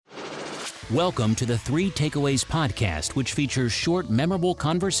Welcome to the Three Takeaways podcast, which features short, memorable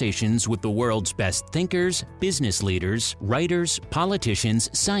conversations with the world's best thinkers, business leaders, writers, politicians,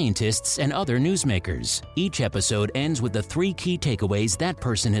 scientists, and other newsmakers. Each episode ends with the three key takeaways that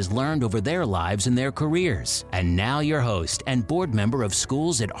person has learned over their lives and their careers. And now your host and board member of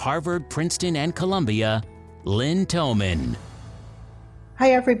schools at Harvard, Princeton, and Columbia, Lynn Thoman.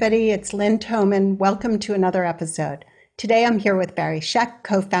 Hi, everybody. It's Lynn Thoman. Welcome to another episode. Today, I'm here with Barry Scheck,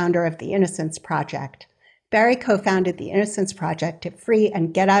 co-founder of the Innocence Project. Barry co-founded the Innocence Project to free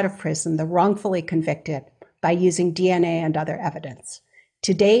and get out of prison the wrongfully convicted by using DNA and other evidence.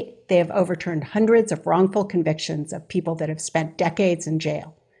 To date, they have overturned hundreds of wrongful convictions of people that have spent decades in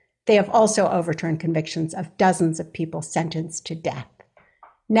jail. They have also overturned convictions of dozens of people sentenced to death.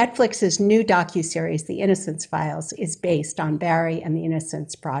 Netflix's new docuseries, The Innocence Files, is based on Barry and the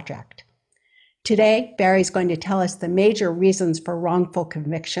Innocence Project. Today, Barry's going to tell us the major reasons for wrongful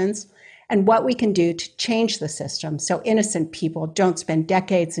convictions and what we can do to change the system so innocent people don't spend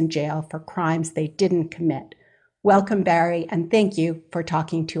decades in jail for crimes they didn't commit. Welcome, Barry, and thank you for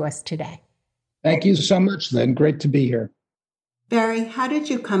talking to us today. Thank you so much, Lynn. Great to be here. Barry, how did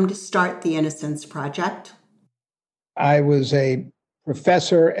you come to start the Innocence Project? I was a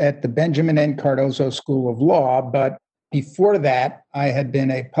professor at the Benjamin N. Cardozo School of Law, but before that, I had been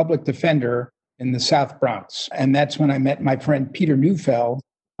a public defender in the South Bronx. And that's when I met my friend Peter Neufeld.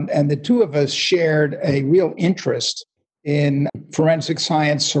 And the two of us shared a real interest in forensic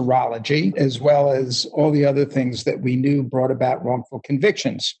science serology, as well as all the other things that we knew brought about wrongful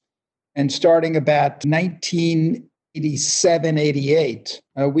convictions. And starting about 1987, 88,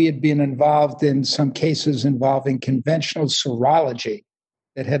 we had been involved in some cases involving conventional serology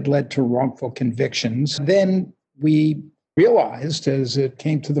that had led to wrongful convictions. Then we realized, as it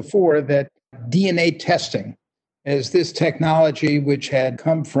came to the fore, that DNA testing, as this technology which had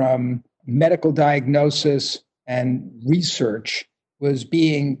come from medical diagnosis and research, was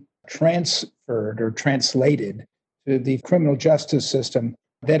being transferred or translated to the criminal justice system,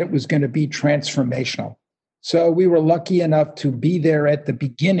 that it was going to be transformational. So we were lucky enough to be there at the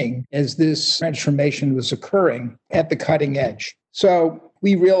beginning as this transformation was occurring at the cutting edge. So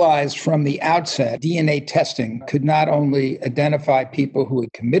we realized from the outset, DNA testing could not only identify people who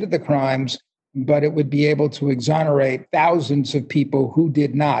had committed the crimes, but it would be able to exonerate thousands of people who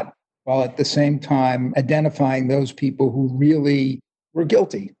did not, while at the same time identifying those people who really were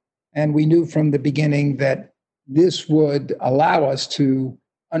guilty. And we knew from the beginning that this would allow us to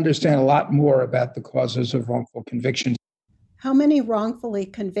understand a lot more about the causes of wrongful convictions. How many wrongfully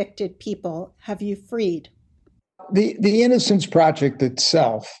convicted people have you freed? The Innocence Project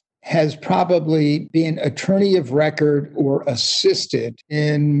itself has probably been attorney of record or assisted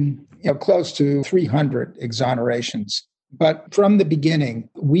in close to 300 exonerations. But from the beginning,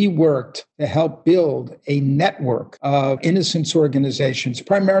 we worked to help build a network of innocence organizations,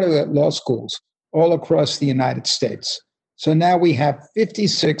 primarily at law schools, all across the United States. So now we have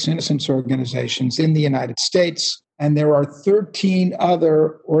 56 innocence organizations in the United States, and there are 13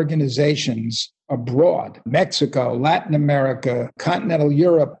 other organizations abroad: Mexico, Latin America, continental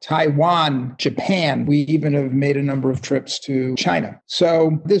Europe, Taiwan, Japan. We even have made a number of trips to China.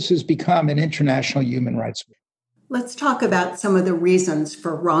 So this has become an international human rights movement. Let's talk about some of the reasons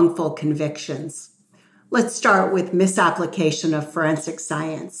for wrongful convictions. Let's start with misapplication of forensic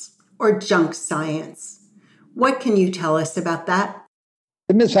science, or junk science. What can you tell us about that?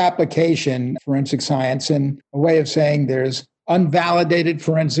 The misapplication of forensic science, and a way of saying there's unvalidated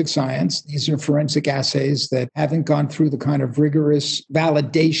forensic science. These are forensic assays that haven't gone through the kind of rigorous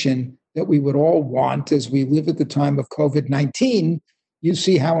validation that we would all want as we live at the time of COVID-19. You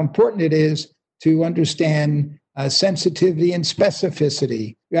see how important it is to understand sensitivity and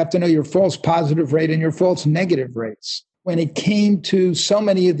specificity. You have to know your false positive rate and your false negative rates. When it came to so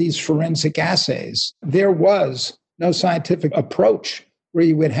many of these forensic assays, there was no scientific approach where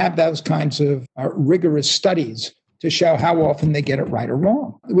you would have those kinds of rigorous studies to show how often they get it right or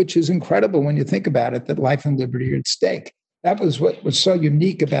wrong, which is incredible when you think about it, that life and liberty are at stake. That was what was so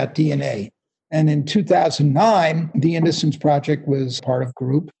unique about DNA. And in 2009, the Innocence Project was part of a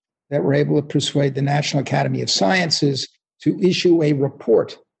group that were able to persuade the National Academy of Sciences to issue a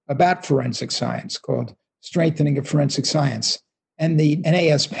report about forensic science called Strengthening of Forensic Science. And the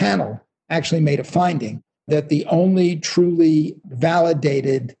NAS panel actually made a finding that the only truly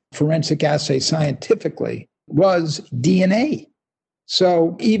validated forensic assay scientifically was DNA.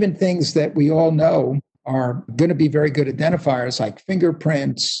 So even things that we all know are going to be very good identifiers like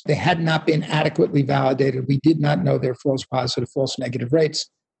fingerprints, they had not been adequately validated. We did not know their false positive, false negative rates,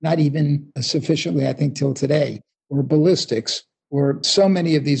 not even sufficiently, I think, till today, or ballistics, or so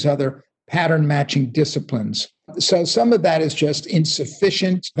many of these other pattern matching disciplines. So some of that is just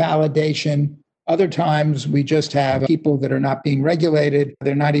insufficient validation. Other times we just have people that are not being regulated.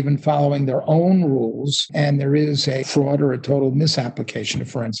 They're not even following their own rules. And there is a fraud or a total misapplication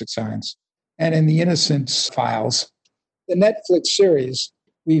of forensic science. And in the Innocence Files, the Netflix series,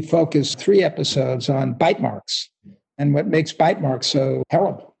 we focused 3 episodes on bite marks. And what makes bite marks so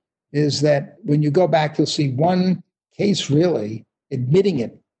terrible is that when you go back, you'll see one case really admitting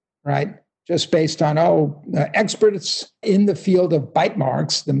it, right? Just based on, experts in the field of bite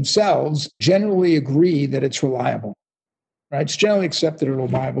marks themselves generally agree that it's reliable, right? It's generally accepted as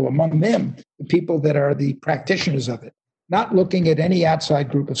reliable among them, the people that are the practitioners of it, not looking at any outside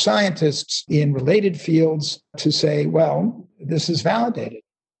group of scientists in related fields to say, well, this is validated.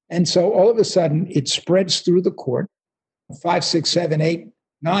 And so all of a sudden it spreads through the court. 5, 6, 7, 8,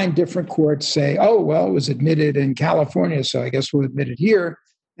 9 different courts say, oh, well, it was admitted in California, so I guess we'll admit it here.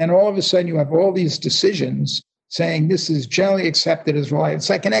 And all of a sudden, you have all these decisions saying this is generally accepted as reliable. It's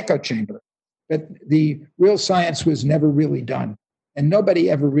like an echo chamber. But the real science was never really done, and nobody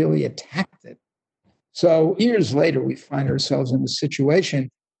ever really attacked it. So years later, we find ourselves in a situation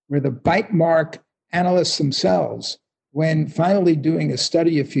where the bite mark analysts themselves, when finally doing a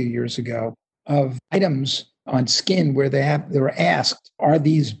study a few years ago of items on skin where they were asked, are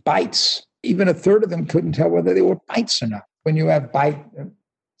these bites? Even a third of them couldn't tell whether they were bites or not. When you have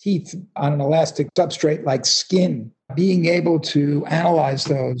teeth on an elastic substrate like skin, being able to analyze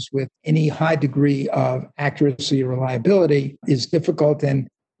those with any high degree of accuracy or reliability is difficult. And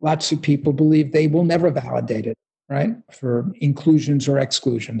lots of people believe they will never validate it, right, for inclusions or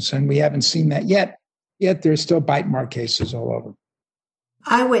exclusions. And we haven't seen that yet there's still bite mark cases all over.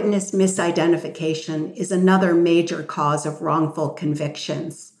 Eyewitness misidentification is another major cause of wrongful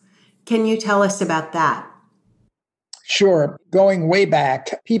convictions. Can you tell us about that? Sure. Going way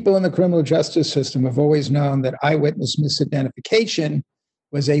back, people in the criminal justice system have always known that eyewitness misidentification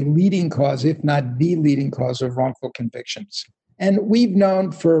was a leading cause, if not the leading cause of wrongful convictions. And we've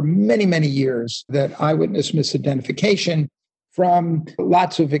known for many, many years that eyewitness misidentification, from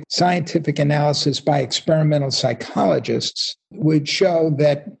lots of scientific analysis by experimental psychologists, would show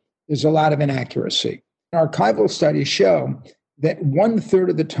that there's a lot of inaccuracy. Archival studies show that 1/3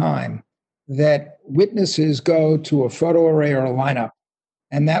 of the time that witnesses go to a photo array or a lineup,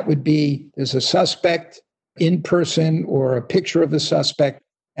 and that would be there's a suspect in person or a picture of the suspect,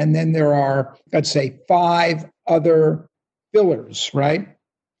 and then there are, let's say, 5 other fillers, right?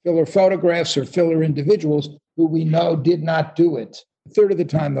 Filler photographs or filler individuals who we know did not do it. 1/3 of the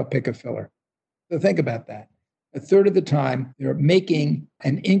time they'll pick a filler. So think about that. 1/3 of the time they're making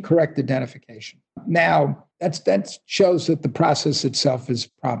an incorrect identification. Now, that shows that the process itself is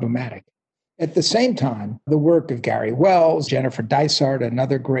problematic. At the same time, the work of Gary Wells, Jennifer Dysart,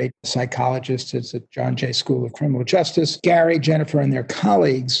 another great psychologist at the John Jay School of Criminal Justice, Gary, Jennifer, and their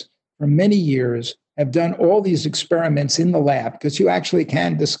colleagues for many years have done all these experiments in the lab, because you actually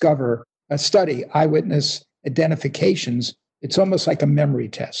can study eyewitness identifications. It's almost like a memory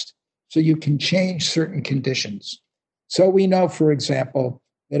test. So you can change certain conditions. So we know, for example,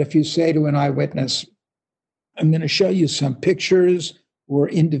 that if you say to an eyewitness, I'm going to show you some pictures or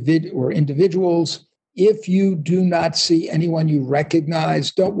individuals. If you do not see anyone you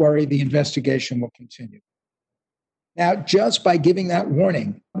recognize, don't worry, the investigation will continue. Now, just by giving that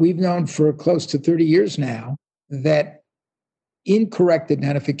warning, we've known for close to 30 years now that incorrect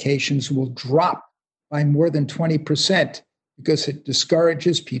identifications will drop by more than 20% because it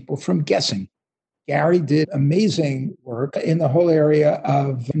discourages people from guessing. Gary did amazing work in the whole area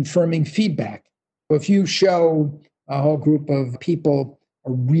of confirming feedback. If you show a whole group of people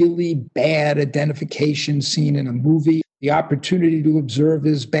a really bad identification scene in a movie, the opportunity to observe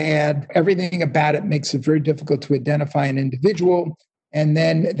is bad. Everything about it makes it very difficult to identify an individual. And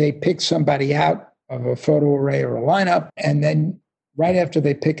then they pick somebody out of a photo array or a lineup. And then right after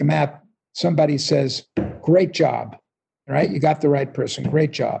they pick them out, somebody says, great job, right? You got the right person,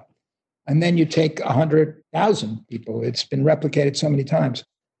 great job. And then you take 100,000 people. It's been replicated so many times.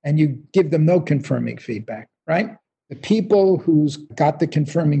 And you give them no confirming feedback, right? The people who's got the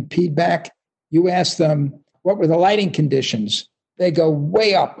confirming feedback, you ask them, what were the lighting conditions? They go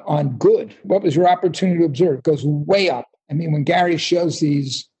way up on good. What was your opportunity to observe? It goes way up. I mean, when Gary shows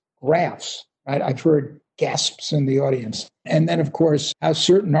these graphs, right, I've heard gasps in the audience. And then, of course, how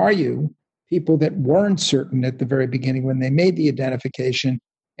certain are you? People that weren't certain at the very beginning when they made the identification,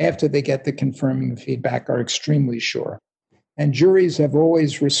 after they get the confirming feedback, are extremely sure. And juries have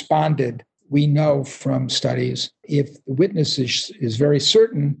always responded, we know from studies, if the witness is very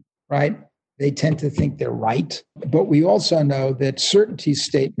certain, right, they tend to think they're right. But we also know that certainty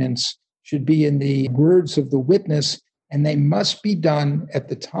statements should be in the words of the witness, and they must be done at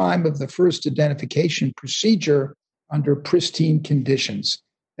the time of the first identification procedure under pristine conditions.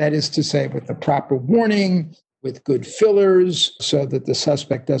 That is to say, with the proper warning, with good fillers so that the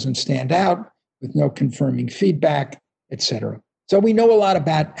suspect doesn't stand out, with no confirming feedback, etc. So we know a lot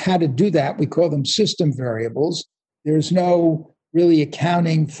about how to do that. We call them system variables. There's no really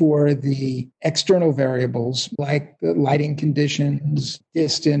accounting for the external variables like the lighting conditions,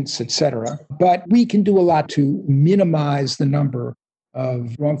 distance, etc. But we can do a lot to minimize the number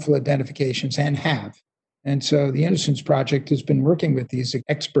of wrongful identifications and have. And so the Innocence Project has been working with these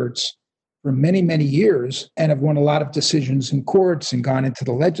experts for many, many years and have won a lot of decisions in courts and gone into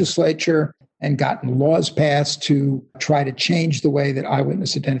the legislature and gotten laws passed to try to change the way that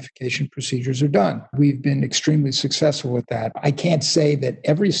eyewitness identification procedures are done. We've been extremely successful with that. I can't say that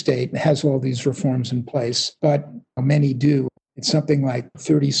every state has all these reforms in place, but many do. It's something like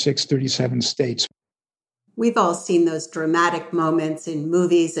 36, 37 states. We've all seen those dramatic moments in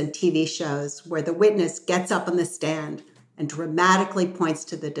movies and TV shows where the witness gets up on the stand and dramatically points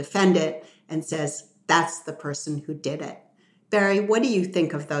to the defendant and says, "That's the person who did it." Barry, what do you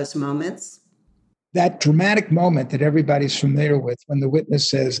think of those moments? That dramatic moment that everybody's familiar with when the witness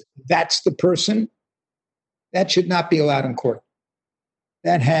says, "That's the person," that should not be allowed in court.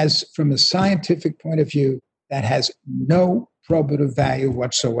 That has, from a scientific point of view, that has no probative value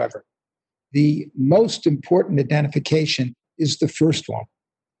whatsoever. The most important identification is the first one,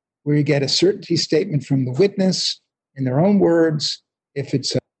 where you get a certainty statement from the witness in their own words. If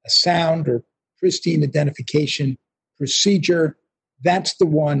it's a sound or pristine identification procedure, that's the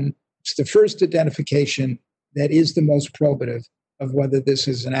one. It's the first identification that is the most probative of whether this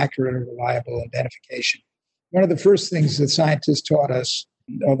is an accurate or reliable identification. One of the first things that scientists taught us,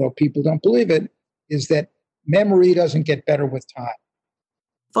 although people don't believe it, is that memory doesn't get better with time.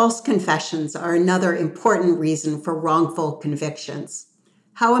 False confessions are another important reason for wrongful convictions.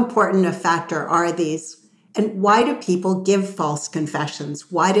 How important a factor are these? And why do people give false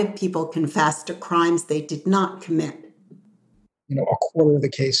confessions? Why do people confess to crimes they did not commit? A quarter of the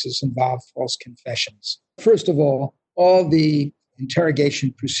cases involve false confessions. First of all the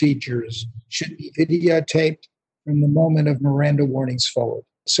interrogation procedures should be videotaped from the moment of Miranda warnings forward,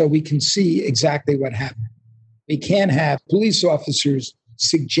 so we can see exactly what happened. We can't have police officers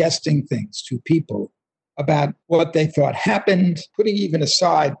suggesting things to people about what they thought happened, putting even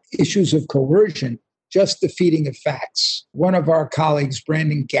aside issues of coercion, just the feeding of facts. One of our colleagues,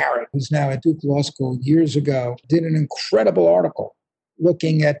 Brandon Garrett, who's now at Duke Law School years ago, did an incredible article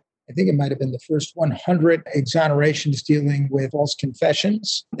looking at, I think it might have been the first 100 exonerations dealing with false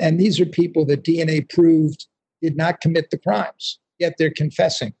confessions. And these are people that DNA proved did not commit the crimes, yet they're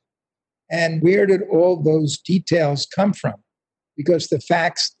confessing. And where did all those details come from? Because the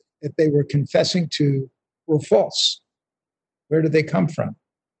facts that they were confessing to were false. Where did they come from?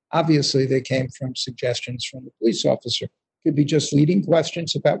 Obviously, they came from suggestions from the police officer. Could be just leading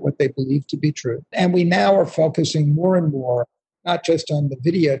questions about what they believe to be true. And we now are focusing more and more, not just on the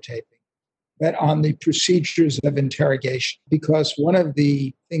videotaping, but on the procedures of interrogation. Because one of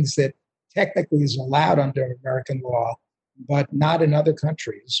the things that technically is allowed under American law, but not in other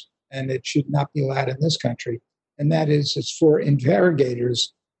countries, and it should not be allowed in this country, and that is it's for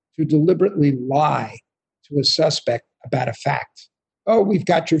interrogators to deliberately lie to a suspect about a fact. "Oh, we've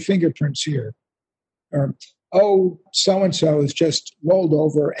got your fingerprints here." Or, "Oh, so-and-so has just rolled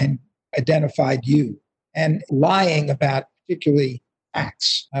over and identified you." And lying about particularly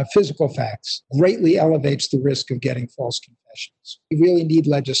facts, physical facts, greatly elevates the risk of getting false confessions. We really need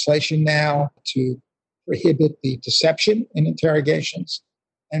legislation now to prohibit the deception in interrogations.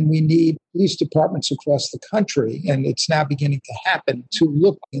 And we need police departments across the country, and it's now beginning to happen, to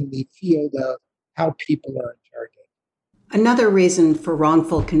look in the field of how people are interrogated. Another reason for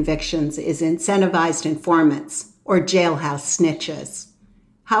wrongful convictions is incentivized informants or jailhouse snitches.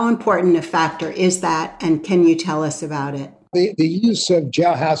 How important a factor is that, and can you tell us about it? The use of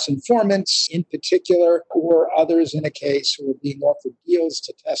jailhouse informants in particular, or others in a case who are being offered deals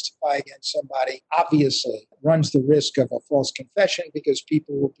to testify against somebody, obviously runs the risk of a false confession because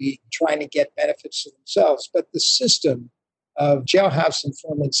people will be trying to get benefits for themselves. But the system of jailhouse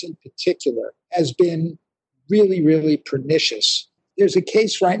informants in particular has been really, really pernicious. There's a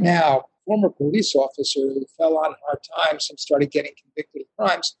case right now, former police officer who fell on hard times and started getting convicted of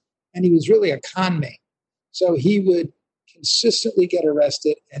crimes, and he was really a con man. So he would consistently get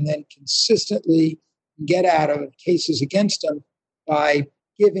arrested and then consistently get out of cases against him by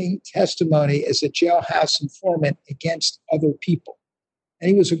giving testimony as a jailhouse informant against other people. And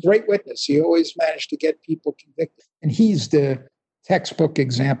he was a great witness. He always managed to get people convicted. And he's the textbook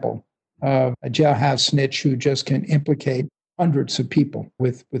example of a jailhouse snitch who just can implicate hundreds of people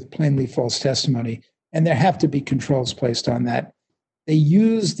with plainly false testimony. And there have to be controls placed on that. They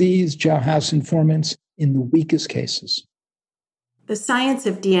use these jailhouse informants in the weakest cases. The science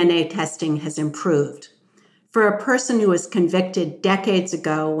of DNA testing has improved. For a person who was convicted decades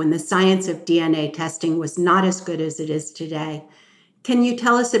ago when the science of DNA testing was not as good as it is today, can you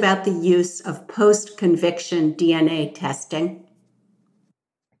tell us about the use of post-conviction DNA testing?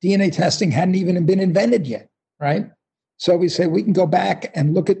 DNA testing hadn't even been invented yet, right? So we say we can go back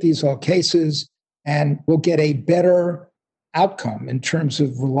and look at these old cases and we'll get a better outcome in terms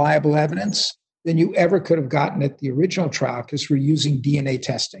of reliable evidence than you ever could have gotten at the original trial because we're using DNA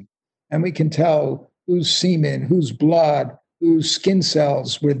testing. And we can tell whose semen, whose blood, whose skin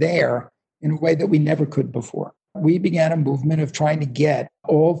cells were there in a way that we never could before. We began a movement of trying to get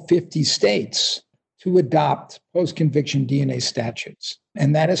all 50 states to adopt post-conviction DNA statutes.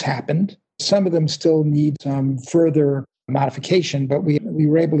 And that has happened. Some of them still need some further modification, but we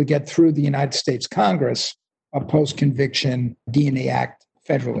were able to get through the United States Congress a post-conviction DNA Act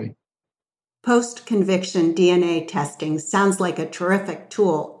federally. Post-conviction DNA testing sounds like a terrific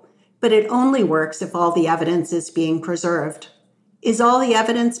tool, but it only works if all the evidence is being preserved. Is all the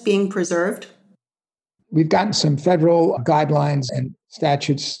evidence being preserved? We've gotten some federal guidelines and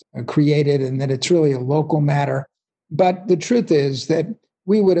statutes created, and that it's really a local matter. But the truth is that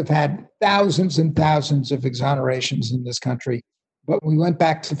we would have had thousands and thousands of exonerations in this country. But when we went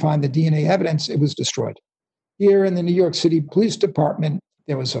back to find the DNA evidence, it was destroyed. Here in the New York City Police Department,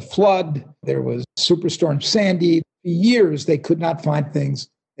 there was a flood. There was Superstorm Sandy. For years, they could not find things.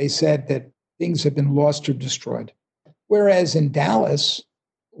 They said that things have been lost or destroyed. Whereas in Dallas,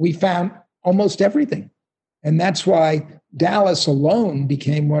 we found almost everything. And that's why Dallas alone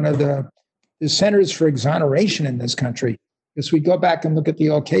became one of the centers for exoneration in this country, because we go back and look at the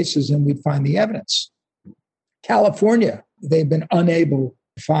old cases and we find the evidence. California, they've been unable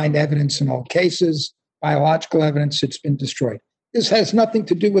to find evidence in all cases, biological evidence, it's been destroyed. This has nothing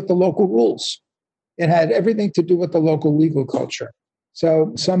to do with the local rules. It had everything to do with the local legal culture.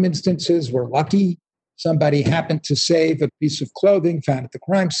 So some instances were lucky. Somebody happened to save a piece of clothing found at the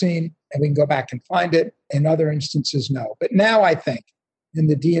crime scene, and we can go back and find it. In other instances, no. But now I think in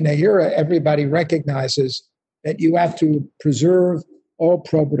the DNA era, everybody recognizes that you have to preserve all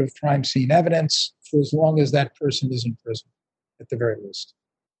probative crime scene evidence for as long as that person is in prison, at the very least.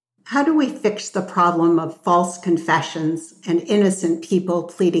 How do we fix the problem of false confessions and innocent people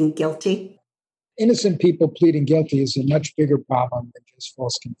pleading guilty? Innocent people pleading guilty is a much bigger problem than just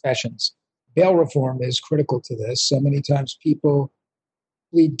false confessions. Bail reform is critical to this. So many times people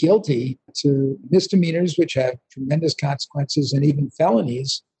plead guilty to misdemeanors, which have tremendous consequences, and even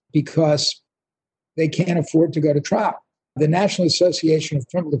felonies, because they can't afford to go to trial. The National Association of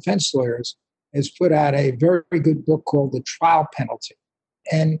Criminal Defense Lawyers has put out a very good book called The Trial Penalty.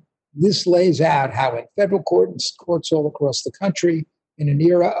 And this lays out how in federal court and courts all across the country, in an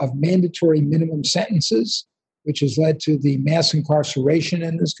era of mandatory minimum sentences, which has led to the mass incarceration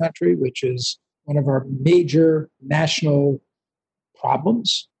in this country, which is one of our major national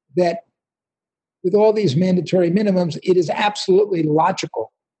problems, that with all these mandatory minimums, it is absolutely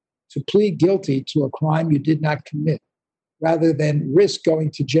logical to plead guilty to a crime you did not commit, rather than risk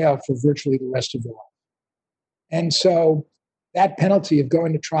going to jail for virtually the rest of your life. And so that penalty of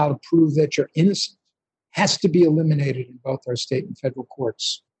going to trial to prove that you're innocent has to be eliminated in both our state and federal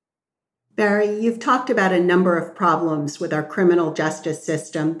courts. Barry, you've talked about a number of problems with our criminal justice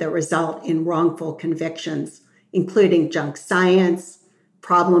system that result in wrongful convictions, including junk science,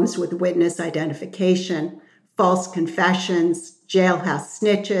 problems with witness identification, false confessions, jailhouse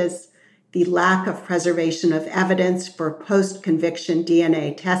snitches, the lack of preservation of evidence for post-conviction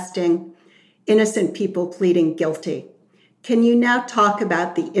DNA testing, innocent people pleading guilty. Can you now talk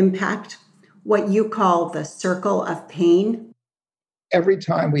about the impact, what you call the circle of pain? Every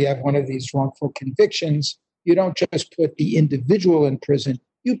time we have one of these wrongful convictions, you don't just put the individual in prison,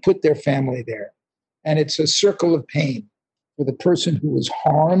 you put their family there. And it's a circle of pain for the person who was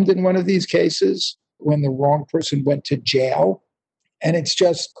harmed in one of these cases when the wrong person went to jail. And it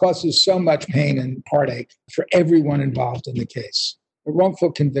just causes so much pain and heartache for everyone involved in the case. The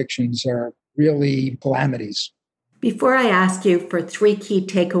wrongful convictions are really calamities. Before I ask you for 3 key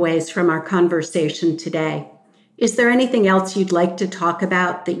takeaways from our conversation today, is there anything else you'd like to talk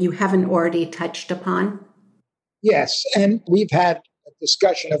about that you haven't already touched upon? Yes, and we've had a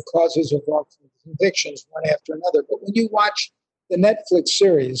discussion of causes of wrongful convictions one after another. But when you watch the Netflix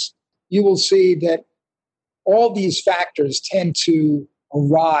series, you will see that all these factors tend to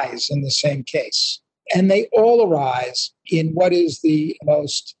arise in the same case. And they all arise in what is the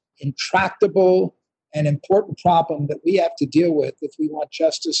most intractable and important problem that we have to deal with if we want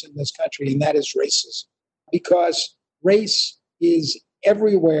justice in this country, and that is racism. Because race is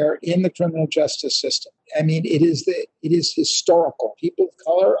everywhere in the criminal justice system. I mean, it is historical. People of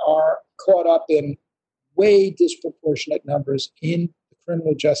color are caught up in way disproportionate numbers in the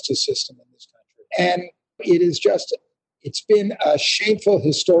criminal justice system in this country. And it's been a shameful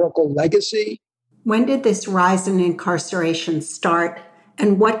historical legacy. When did this rise in incarceration start,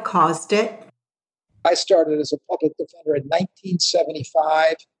 and what caused it? I started as a public defender in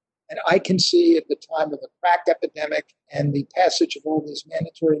 1975, and I can see at the time of the crack epidemic and the passage of all these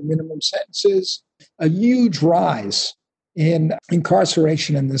mandatory minimum sentences, a huge rise in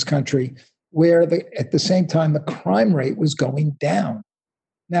incarceration in this country, where at the same time the crime rate was going down.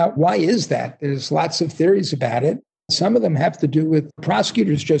 Now, why is that? There's lots of theories about it. Some of them have to do with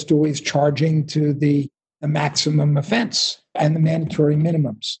prosecutors just always charging to the maximum offense and the mandatory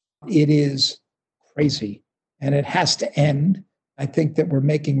minimums. It is crazy, and it has to end. I think that we're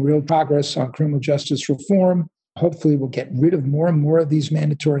making real progress on criminal justice reform. Hopefully, we'll get rid of more and more of these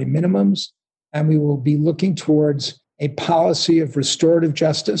mandatory minimums, and we will be looking towards a policy of restorative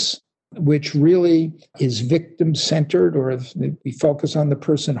justice, which really is victim-centered, or we focus on the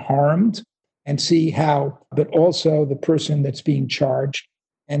person harmed and see how, but also the person that's being charged,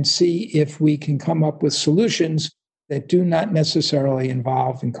 and see if we can come up with solutions that do not necessarily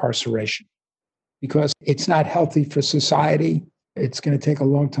involve incarceration, because it's not healthy for society. It's going to take a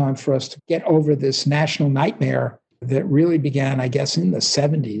long time for us to get over this national nightmare that really began, I guess, in the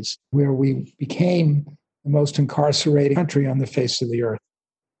 70s, where we became the most incarcerated country on the face of the earth.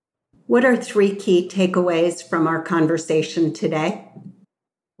 What are 3 key takeaways from our conversation today?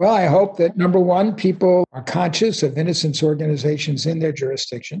 Well, I hope that, number 1, people are conscious of innocence organizations in their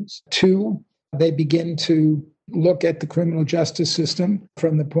jurisdictions. 2, they begin to look at the criminal justice system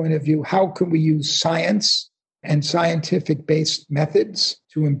from the point of view, how can we use science and scientific-based methods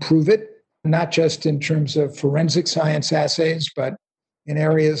to improve it, not just in terms of forensic science assays, but in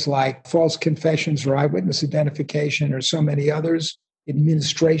areas like false confessions or eyewitness identification or so many others,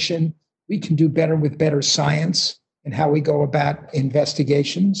 administration. We can do better with better science and how we go about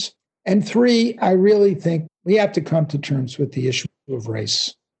investigations. And 3, I really think we have to come to terms with the issue of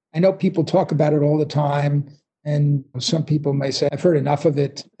race. I know people talk about it all the time, and some people may say, I've heard enough of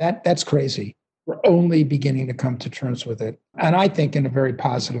it. That's crazy. We're only beginning to come to terms with it. And I think in a very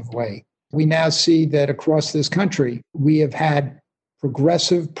positive way. We now see that across this country, we have had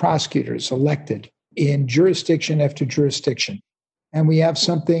progressive prosecutors elected in jurisdiction after jurisdiction. And we have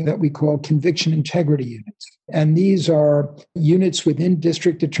something that we call conviction integrity units. And these are units within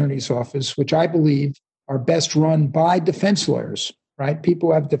district attorney's office, which I believe are best run by defense lawyers, right? People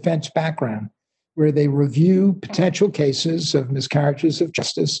who have defense background, where they review potential cases of miscarriages of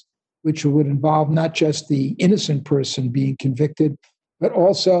justice, which would involve not just the innocent person being convicted, but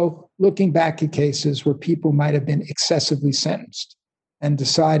also looking back at cases where people might have been excessively sentenced and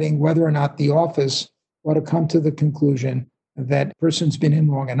deciding whether or not the office ought to come to the conclusion that person's been in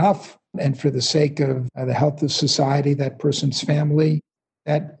long enough, and for the sake of the health of society, that person's family,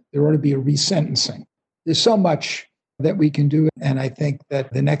 that there ought to be a resentencing. There's so much that we can do, and I think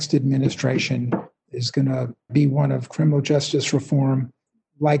that the next administration is going to be one of criminal justice reform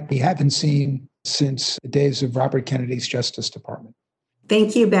like we haven't seen since the days of Robert Kennedy's Justice Department.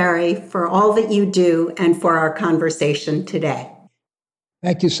 Thank you, Barry, for all that you do and for our conversation today.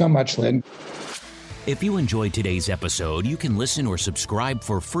 Thank you so much, Lynn. If you enjoyed today's episode, you can listen or subscribe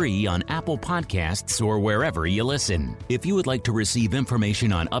for free on Apple Podcasts or wherever you listen. If you would like to receive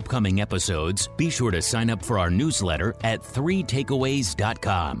information on upcoming episodes, be sure to sign up for our newsletter at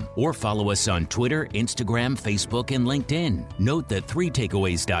 3takeaways.com or follow us on Twitter, Instagram, Facebook, and LinkedIn. Note that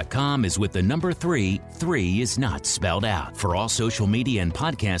 3takeaways.com is with the number 3. 3 is not spelled out. For all social media and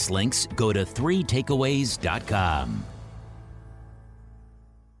podcast links, go to 3takeaways.com.